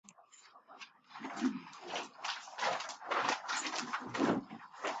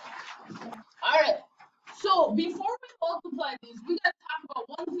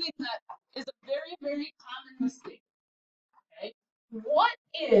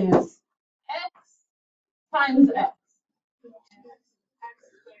is x times x.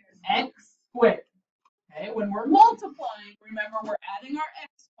 X squared. Okay, when we're multiplying, remember we're adding our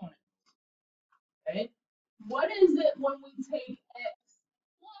exponent. Okay, what is it when we take x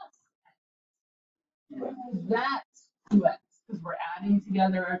plus x? That's 2x, because we're adding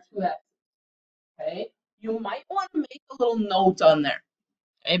together our 2x. Okay, you might want to make a little note on there.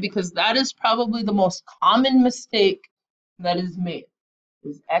 Okay, because that is probably the most common mistake that is made.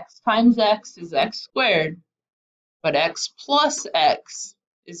 Is x times x is x squared, but x plus x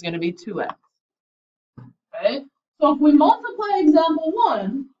is going to be 2x. Okay, so if we multiply example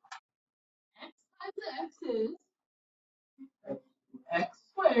 1, x times x is x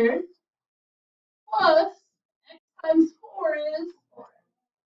squared plus x times 4 is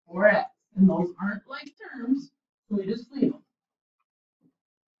 4x. And those aren't like terms, so we just leave them.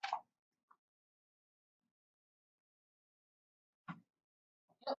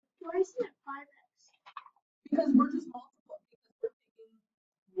 Yep. Why isn't it 5x? Because we're just multiplying. Because we're taking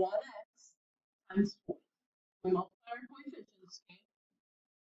 1x times 4. We multiply our coefficients. Okay?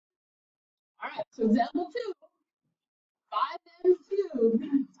 All right, so example 2. 5m cubed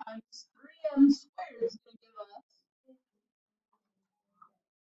times 3m squared is going to give us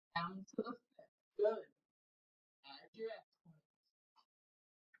m to the 5th. Good. Add your exponents.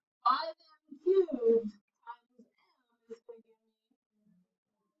 5m cubed times m is going to give me,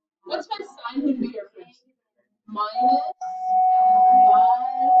 what's my sign going to be here first? Minus 5m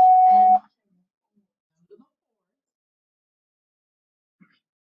to the 4th.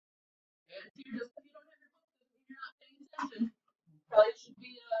 And here, just if you don't have your book, you're not paying attention. Probably should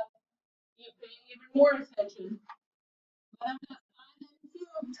be paying even more attention. But I've got 5m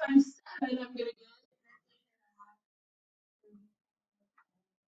cubed times 7, I'm going to get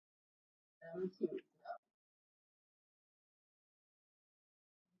m cubed.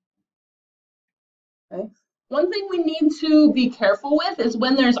 Okay. One thing we need to be careful with is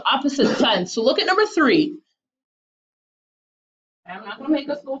when there's opposite signs. So look at number 3. I'm not going to make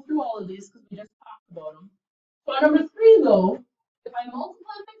us go through all of these because we just talked about them. So on number 3, though, if I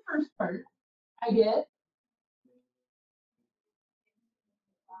multiply my first part, I get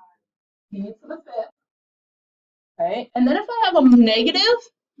p to the 5th. Okay, and then if I have a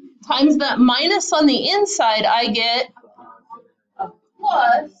negative times that minus on the inside, I get a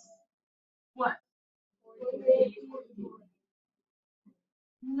plus what?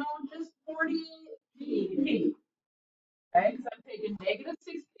 No, just 40p. Okay, because I'm taking negative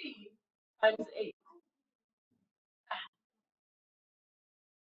 6p times 8.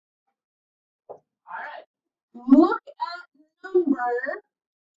 All right, look at number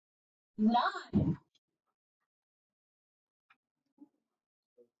 9.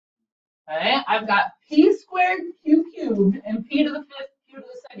 Okay, I've got p squared, q cubed, and p to the 5th, q to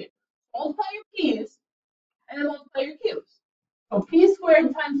the 2nd. Multiply your p's and then multiply your q's. So p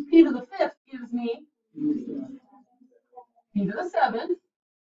squared times p to the 5th gives me p to the 7th,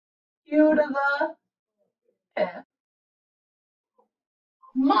 q to the 5th,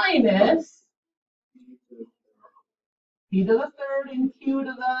 minus p to the 3rd and q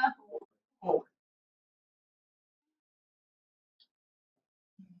to the 4th.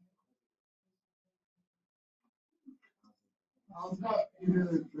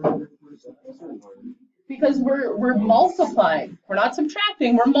 Because we're multiplying. We're not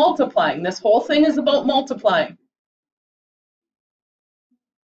subtracting, we're multiplying. This whole thing is about multiplying.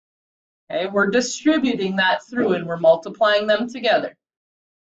 Okay, we're distributing that through and we're multiplying them together.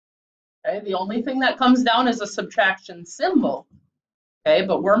 Okay, the only thing that comes down is a subtraction symbol. Okay,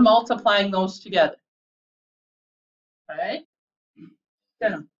 but we're multiplying those together. All right?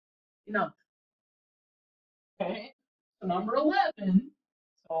 Okay, so number 11.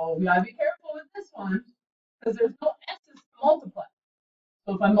 So we gotta be careful with this one because there's no x's to multiply.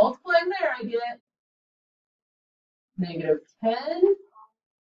 So if I'm multiplying there, I get negative 10.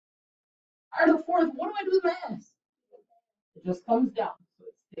 Out of the 4th, what do I do with my s? It just comes down. So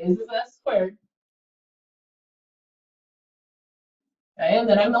it stays as s squared. Okay, and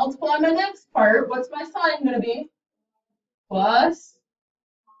then I multiply my next part. What's my sign going to be? Plus.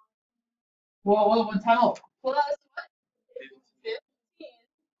 Whoa, time out. Plus what? 15.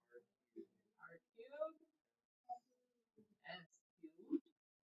 R cubed. S cubed.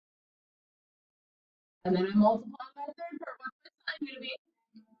 And then I multiply my third part. What's my sign going to be?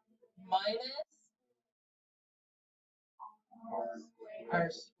 Minus. R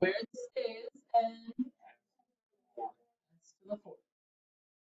squared stays and s to the 4th.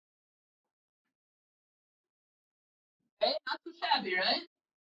 Okay, not so shabby, right?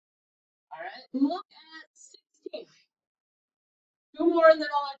 All right, look at 16. Two more and then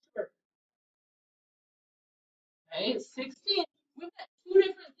I'll let you work. Okay, 16. We've got two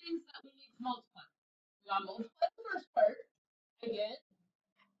different things that we need to multiply. We gotta multiply the first part. I get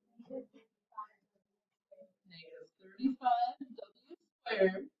negative 35w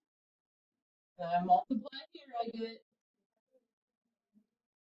squared. Then I multiply here, I get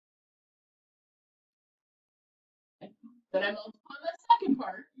then I multiply my second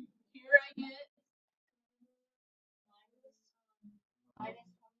part. Here I get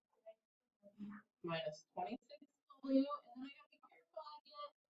minus 26w, and then I gotta be careful I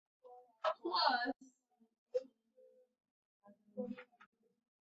get plus.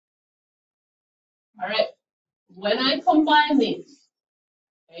 All right, when I combine these,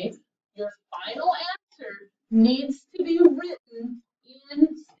 okay, your final answer needs to be written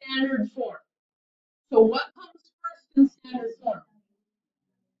in standard form. So what comes first in standard form?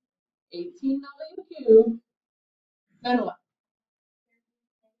 18w cubed, then what?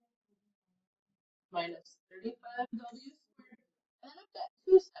 Minus 35w squared. And I've got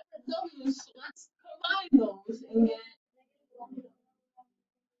two separate w's, so let's combine those and get,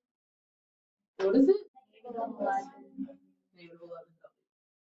 what is it? Negative 11w.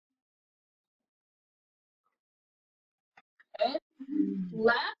 Okay,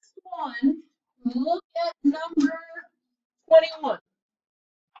 last one, look at number 21.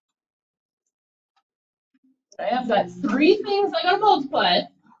 I've got three things I gotta multiply.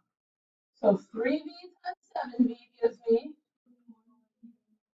 So 3v times 7v gives me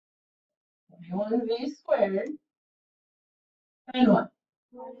 21v squared. And what?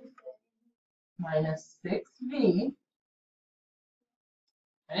 Minus 6v.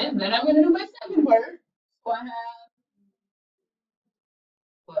 And then I'm gonna do my second part. So I have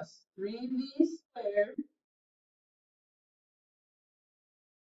plus 3v squared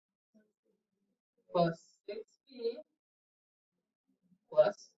plus 6v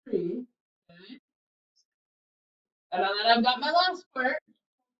plus 3. Okay. And then I've got my last part.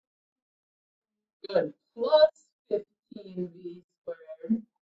 Good. Plus 15v squared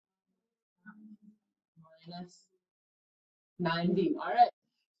minus 9v. All right.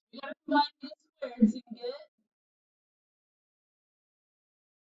 You gotta combine these squares and get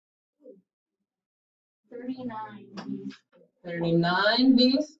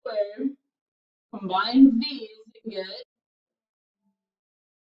 39v squared. Combine these and get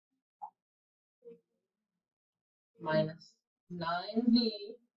minus 9v.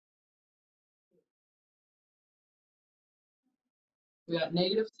 We got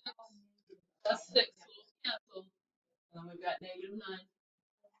negative 6 plus 6, so those cancel. And then we've got negative 9.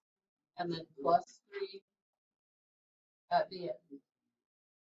 And then plus 3 at the end.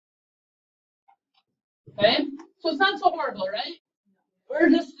 Okay? So it's not so horrible, right?